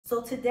So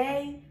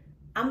today,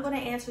 I'm gonna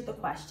answer the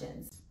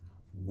questions.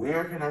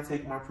 Where can I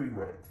take my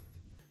prereqs?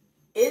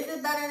 Is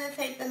it better to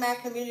take them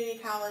at community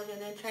college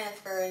and then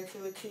transfer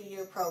into a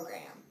 2-year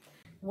program?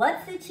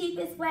 What's the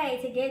cheapest way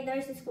to get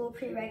nursing school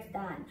prereqs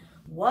done?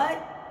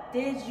 What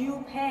did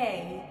you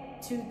pay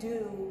to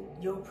do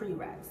your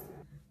prereqs?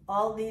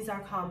 All of these are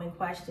common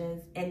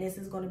questions, and this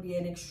is going to be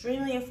an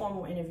extremely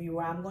informal interview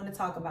where I'm going to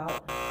talk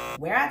about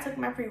where I took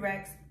my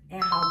prereqs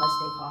and how much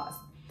they cost.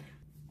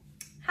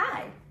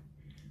 Hi,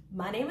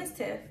 my name is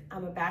Tiff.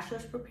 I'm a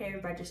bachelor's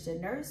prepared registered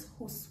nurse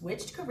who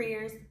switched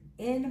careers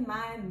in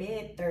my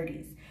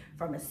mid-30s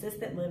from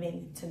assisted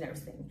living to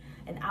nursing.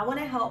 And I want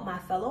to help my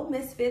fellow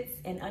misfits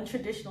and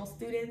untraditional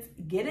students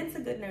get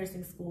into good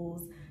nursing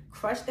schools,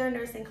 crush their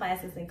nursing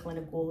classes and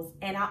clinicals,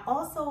 and I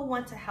also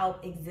want to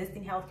help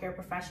existing healthcare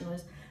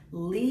professionals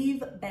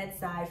leave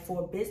bedside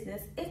for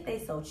business if they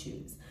so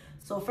choose.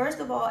 So first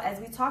of all, as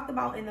we talked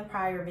about in the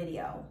prior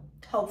video,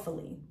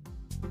 hopefully,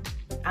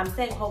 I'm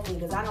saying hopefully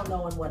because I don't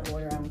know in what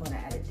order I'm going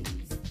to edit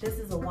these. This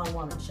is a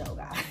one-woman show,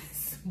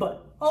 guys.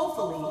 But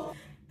hopefully,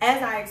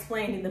 as I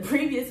explained in the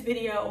previous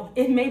video,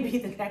 it may be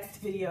the next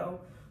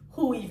video.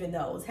 Who even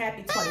knows?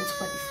 Happy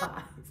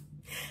 2025.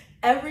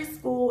 Every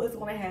school is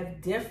going to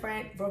have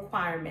different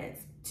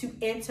requirements to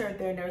enter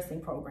their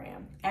nursing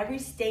program. Every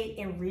state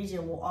and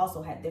region will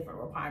also have different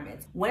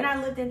requirements. When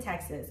I lived in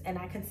Texas and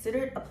I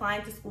considered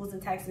applying to schools in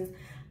Texas,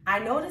 I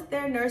noticed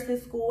their nursing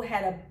school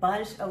had a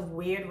bunch of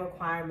weird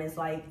requirements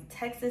like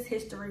Texas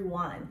History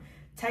 1,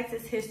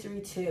 Texas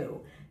History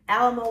 2,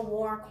 Alamo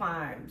War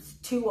Crimes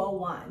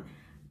 201.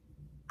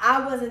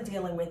 I wasn't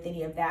dealing with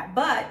any of that,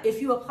 but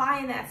if you apply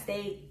in that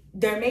state,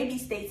 there may be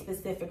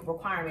state-specific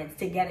requirements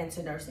to get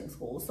into nursing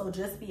school, so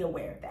just be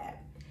aware of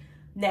that.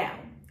 Now,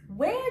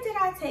 where did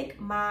I take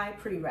my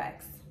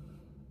prereqs?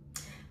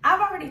 I've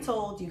already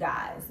told you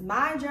guys,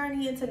 my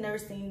journey into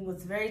nursing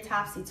was very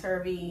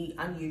topsy-turvy,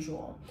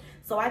 unusual.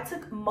 So I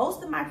took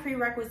most of my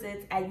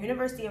prerequisites at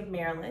University of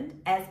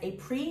Maryland as a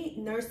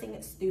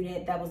pre-nursing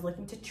student that was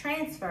looking to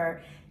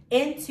transfer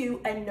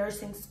into a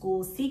nursing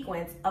school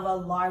sequence of a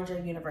larger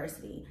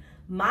university.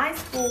 My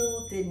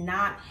school did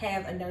not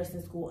have a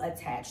nursing school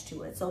attached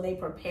to it. So they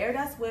prepared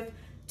us with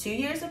 2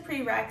 years of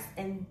prereqs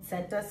and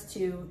sent us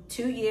to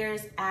 2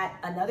 years at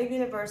another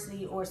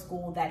university or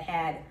school that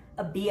had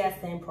a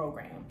BSN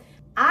program.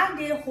 I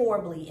did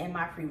horribly in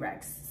my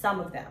prereqs, some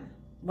of them,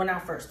 when I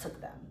first took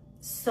them.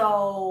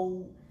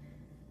 So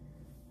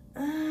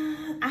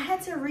I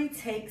had to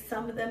retake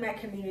some of them at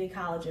community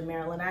college in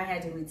Maryland. I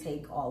had to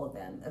retake all of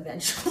them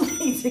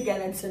eventually to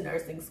get into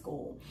nursing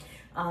school.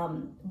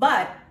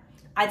 But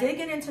I did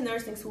get into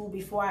nursing school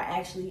before I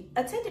actually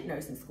attended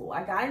nursing school.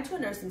 I got into a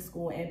nursing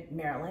school in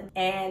Maryland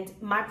and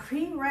my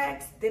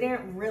prereqs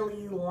didn't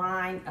really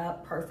line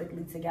up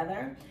perfectly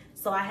together.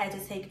 So I had to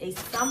take a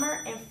summer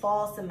and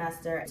fall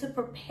semester to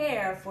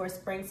prepare for a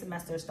spring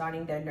semester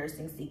starting their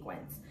nursing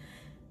sequence.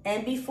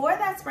 And before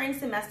that spring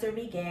semester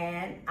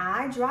began,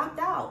 I dropped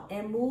out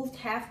and moved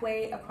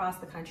halfway across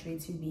the country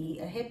to be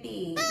a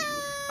hippie.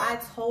 I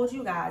told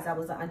you guys I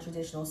was an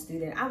untraditional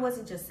student. I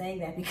wasn't just saying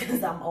that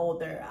because I'm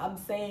older. I'm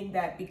saying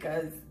that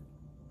because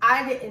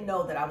I didn't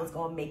know that I was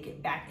going to make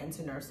it back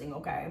into nursing,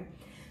 okay?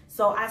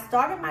 So I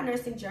started my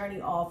nursing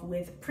journey off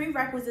with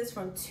prerequisites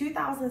from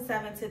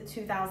 2007 to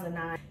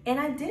 2009. And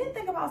I didn't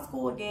think about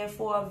school again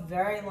for a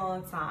very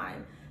long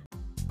time.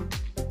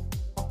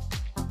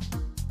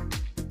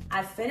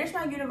 I finished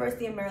my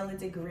University of Maryland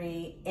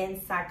degree in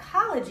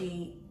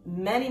psychology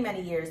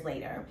many years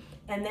later.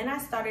 And then I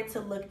started to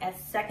look at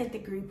second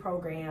degree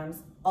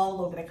programs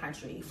all over the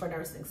country for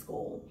nursing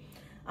school.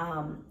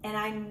 And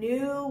I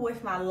knew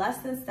with my less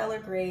than stellar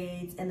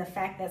grades and the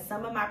fact that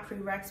some of my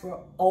prereqs were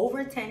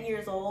over 10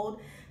 years old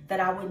that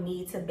I would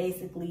need to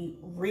basically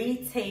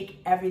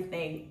retake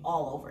everything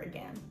all over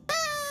again.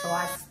 So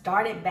I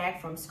started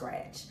back from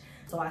scratch.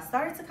 So I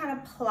started to kind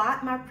of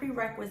plot my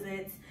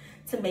prerequisites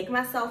to make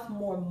myself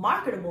more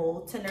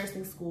marketable to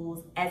nursing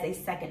schools as a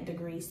second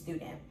degree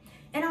student.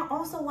 And I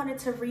also wanted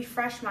to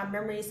refresh my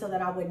memory so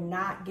that I would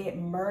not get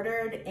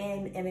murdered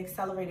in an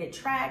accelerated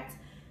tract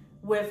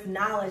with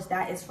knowledge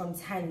that is from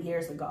 10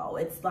 years ago.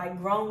 It's like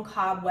grown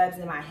cobwebs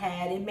in my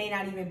head. It may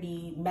not even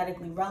be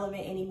medically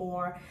relevant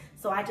anymore.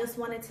 So I just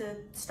wanted to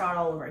start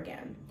all over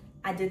again.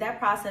 I did that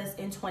process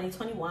in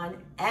 2021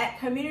 at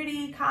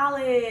community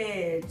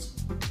college.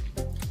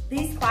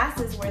 These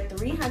classes were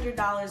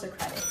 $300 a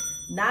credit,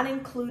 not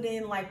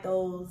including like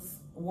those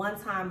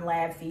one-time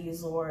lab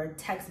fees or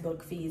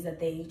textbook fees that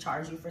they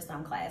charge you for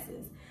some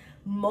classes.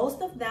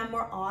 Most of them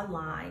were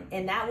online,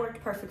 and that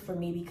worked perfect for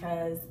me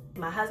because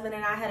my husband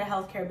and I had a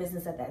healthcare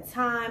business at that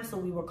time, so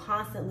we were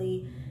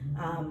constantly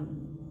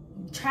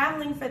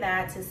traveling for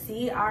that to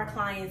see our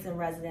clients and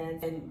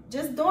residents and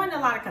just doing a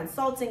lot of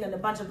consulting and a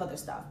bunch of other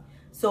stuff.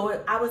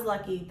 So I was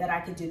lucky that I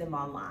could do them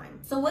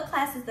online. So what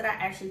classes did I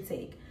actually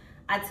take?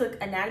 I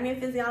took Anatomy and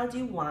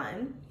Physiology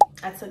 1,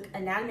 I took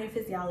Anatomy and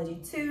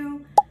Physiology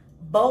 2,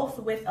 both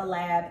with a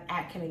lab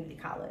at community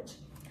college.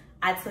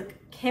 I took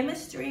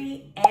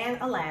chemistry and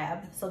a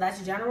lab. So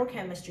that's general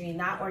chemistry,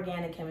 not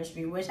organic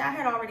chemistry, which I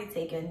had already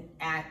taken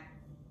at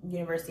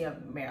University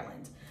of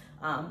Maryland.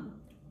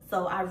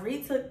 So I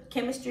retook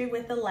chemistry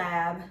with the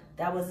lab.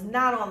 That was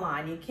not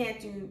online. You can't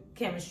do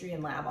chemistry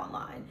and lab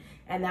online.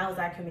 And that was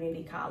at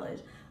community college.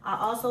 I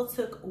also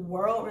took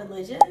world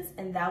religions,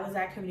 and that was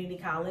at community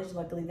college.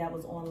 Luckily, that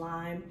was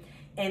online.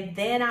 And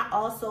then I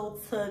also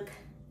took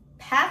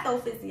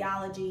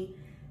pathophysiology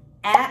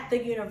at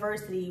the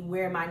university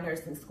where my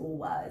nursing school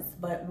was,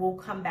 but we'll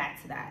come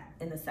back to that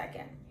in a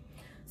second.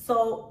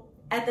 So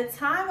at the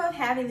time of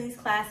having these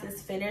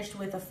classes finished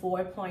with a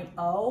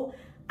 4.0,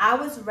 I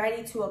was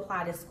ready to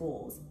apply to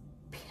schools.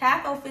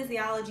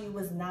 Pathophysiology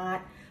was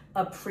not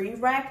a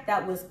prereq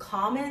that was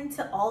common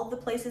to all of the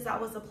places I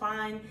was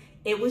applying.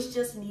 It was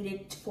just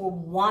needed for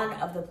one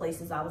of the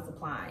places I was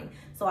applying.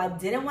 So I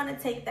didn't want to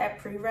take that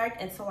prereq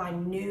until I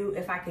knew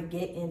if I could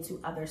get into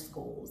other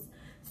schools.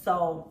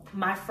 So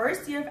my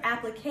first year of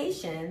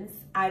applications,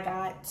 I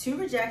got 2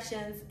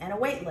 rejections and a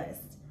wait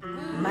list.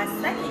 My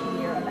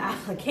second year of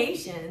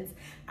applications,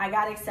 I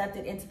got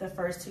accepted into the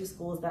first 2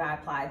 schools that I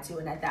applied to,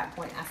 and at that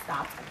point I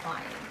stopped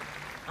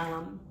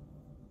applying.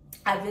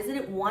 I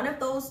visited one of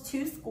those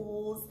 2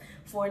 schools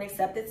for an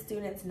accepted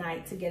students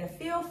night to get a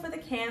feel for the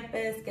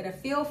campus, get a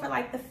feel for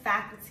like the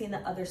faculty and the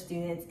other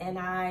students, and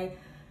I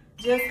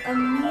just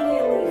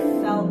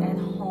immediately felt at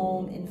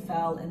home and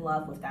fell in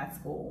love with that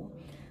school.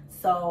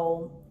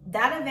 So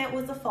that event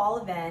was a fall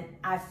event.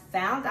 I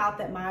found out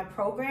that my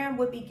program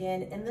would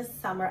begin in the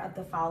summer of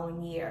the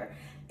following year.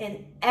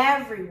 And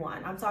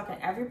everyone, I'm talking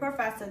every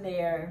professor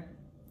there,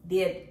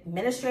 the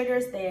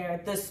administrators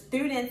there, the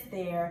students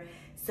there,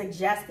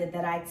 suggested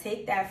that I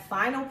take that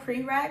final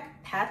prereq,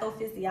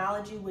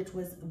 pathophysiology, which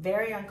was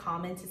very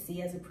uncommon to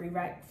see as a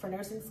prereq for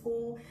nursing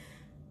school.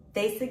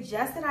 They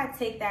suggested I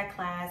take that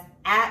class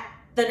at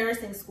the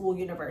nursing school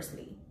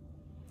university.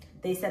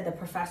 They said the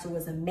professor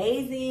was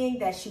amazing,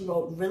 that she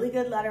wrote really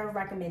good letter of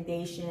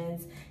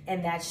recommendations,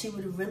 and that she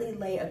would really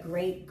lay a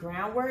great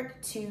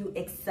groundwork to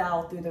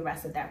excel through the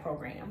rest of that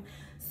program.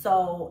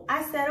 So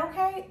I said,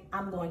 okay,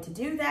 I'm going to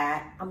do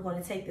that. I'm going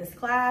to take this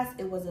class.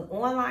 It was an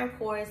online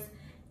course,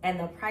 and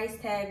the price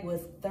tag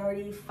was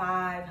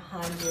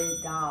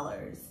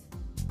 $3,500.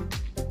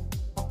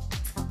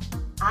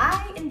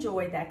 I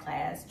enjoyed that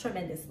class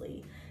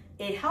tremendously.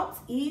 It helped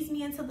ease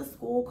me into the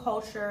school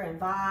culture and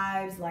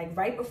vibes, like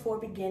right before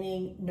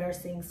beginning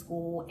nursing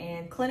school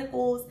and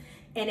clinicals,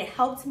 and it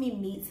helped me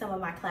meet some of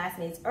my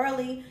classmates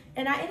early,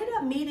 and I ended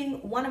up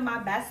meeting one of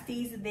my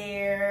besties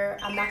there.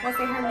 I'm not gonna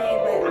say her name,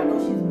 but I know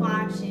she's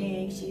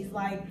watching. She's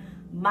like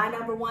my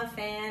 #1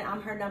 fan.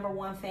 I'm her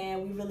 #1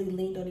 fan. We really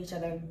leaned on each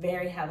other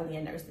very heavily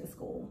in nursing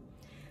school.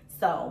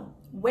 So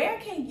where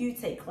can you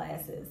take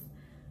classes?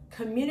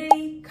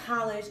 Community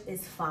college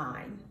is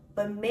fine,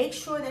 but make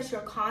sure that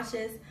you're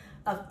conscious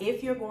of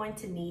if you're going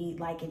to need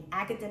like an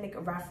academic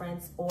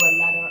reference or a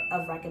letter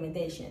of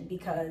recommendation,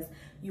 because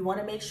you want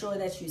to make sure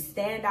that you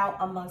stand out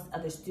amongst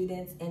other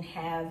students and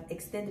have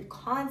extended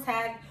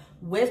contact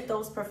with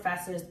those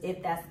professors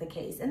if that's the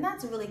case. And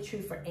that's really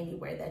true for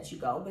anywhere that you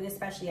go, but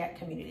especially at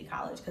community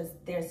college because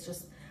there's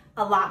just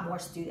a lot more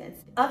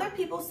students. Other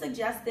people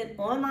suggested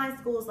online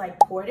schools like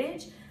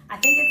Portage. I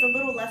think it's a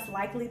little less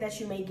likely that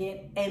you may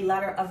get a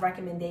letter of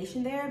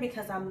recommendation there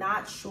because I'm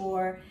not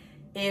sure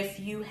if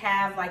you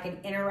have like an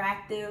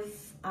interactive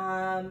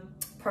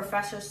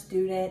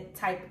professor-student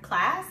type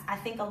class. I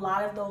think a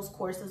lot of those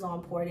courses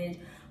on Portage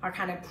are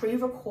kind of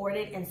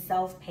pre-recorded and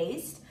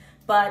self-paced,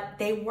 but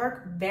they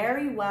work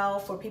very well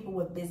for people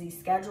with busy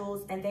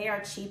schedules, and they are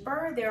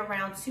cheaper. They're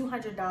around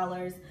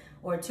 $200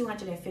 or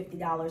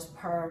 $250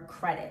 per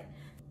credit.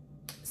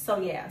 So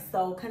yeah,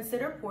 so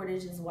consider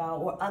Portage as well,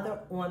 or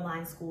other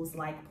online schools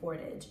like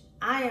Portage.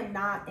 I am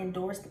not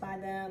endorsed by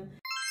them.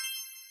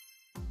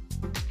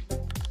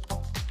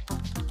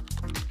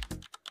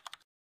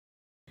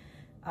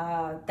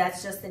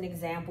 That's just an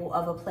example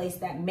of a place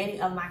that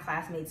many of my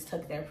classmates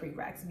took their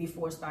prereqs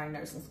before starting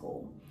nursing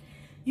school.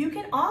 You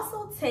can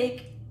also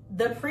take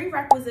the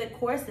prerequisite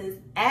courses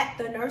at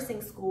the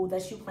nursing school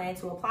that you plan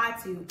to apply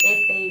to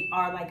if they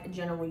are like a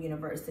general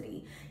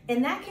university.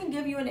 And that can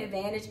give you an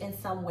advantage in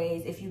some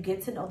ways. If you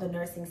get to know the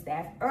nursing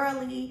staff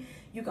early,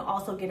 you can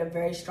also get a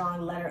very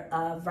strong letter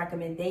of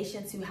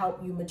recommendation to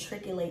help you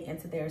matriculate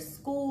into their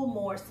school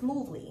more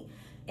smoothly.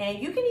 And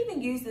you can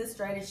even use this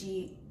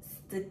strategy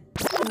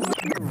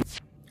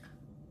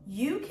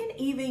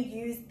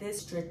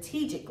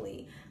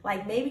strategically.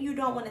 Like maybe you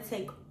don't want to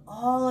take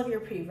all of your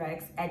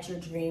prereqs at your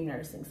dream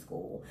nursing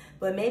school,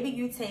 but maybe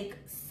you take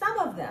some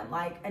of them,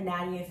 like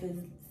anatomy and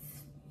physics.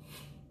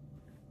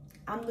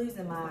 I'm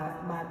losing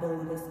my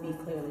ability to speak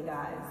clearly,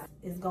 guys.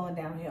 It's going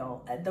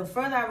downhill. The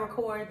further I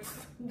record,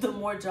 the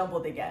more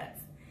jumbled it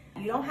gets.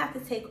 You don't have to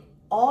take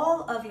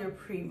all of your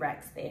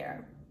prereqs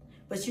there,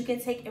 but you can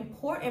take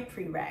important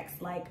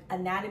prereqs like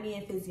anatomy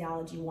and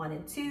physiology 1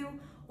 and 2,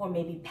 or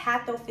maybe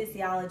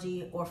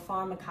pathophysiology or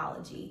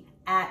pharmacology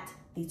at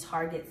the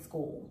target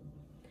school.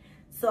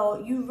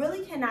 So you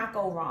really cannot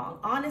go wrong.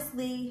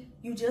 Honestly,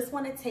 you just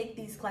want to take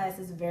these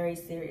classes very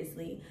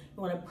seriously.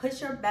 You want to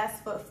put your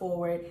best foot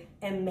forward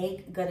and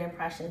make good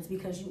impressions,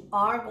 because you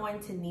are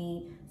going to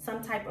need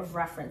some type of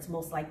reference,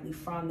 most likely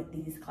from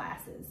these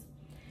classes.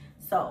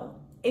 So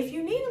if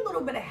you need a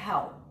little bit of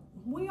help,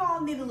 we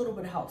all need a little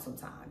bit of help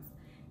sometimes.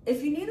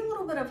 If you need a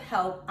little bit of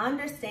help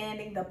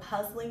understanding the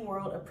puzzling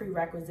world of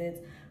prerequisites,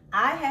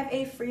 I have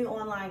a free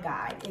online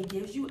guide. It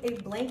gives you a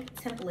blank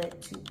template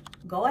to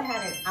go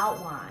ahead and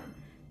outline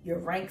your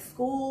ranked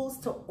schools,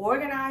 to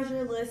organize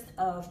your list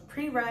of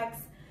prereqs,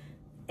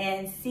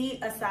 and see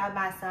a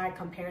side-by-side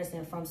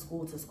comparison from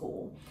school to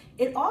school.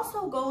 It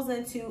also goes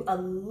into a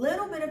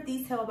little bit of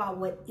detail about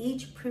what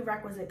each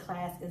prerequisite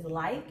class is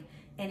like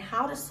and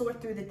how to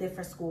sort through the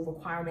different school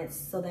requirements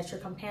so that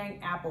you're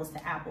comparing apples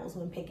to apples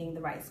when picking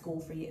the right school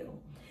for you.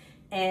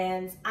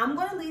 And I'm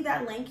going to leave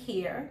that link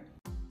here.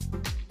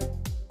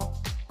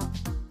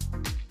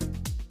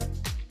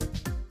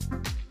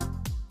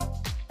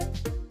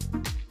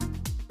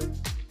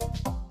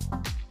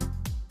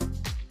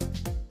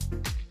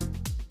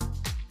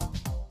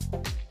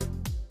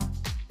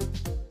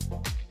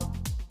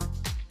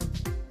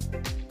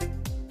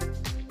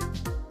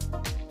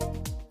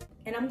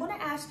 And I'm going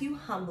to ask you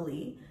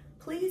humbly,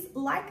 please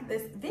like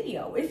this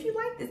video if you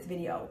like this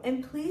video,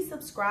 and please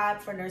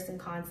subscribe for nursing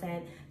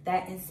content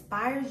that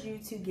inspires you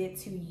to get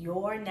to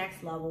your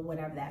next level,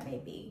 whatever that may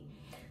be.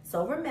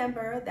 So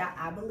remember that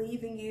I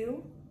believe in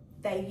you,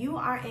 that you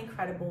are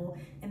incredible,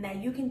 and that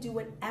you can do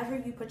whatever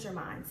you put your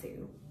mind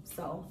to.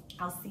 So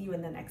I'll see you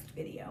in the next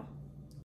video.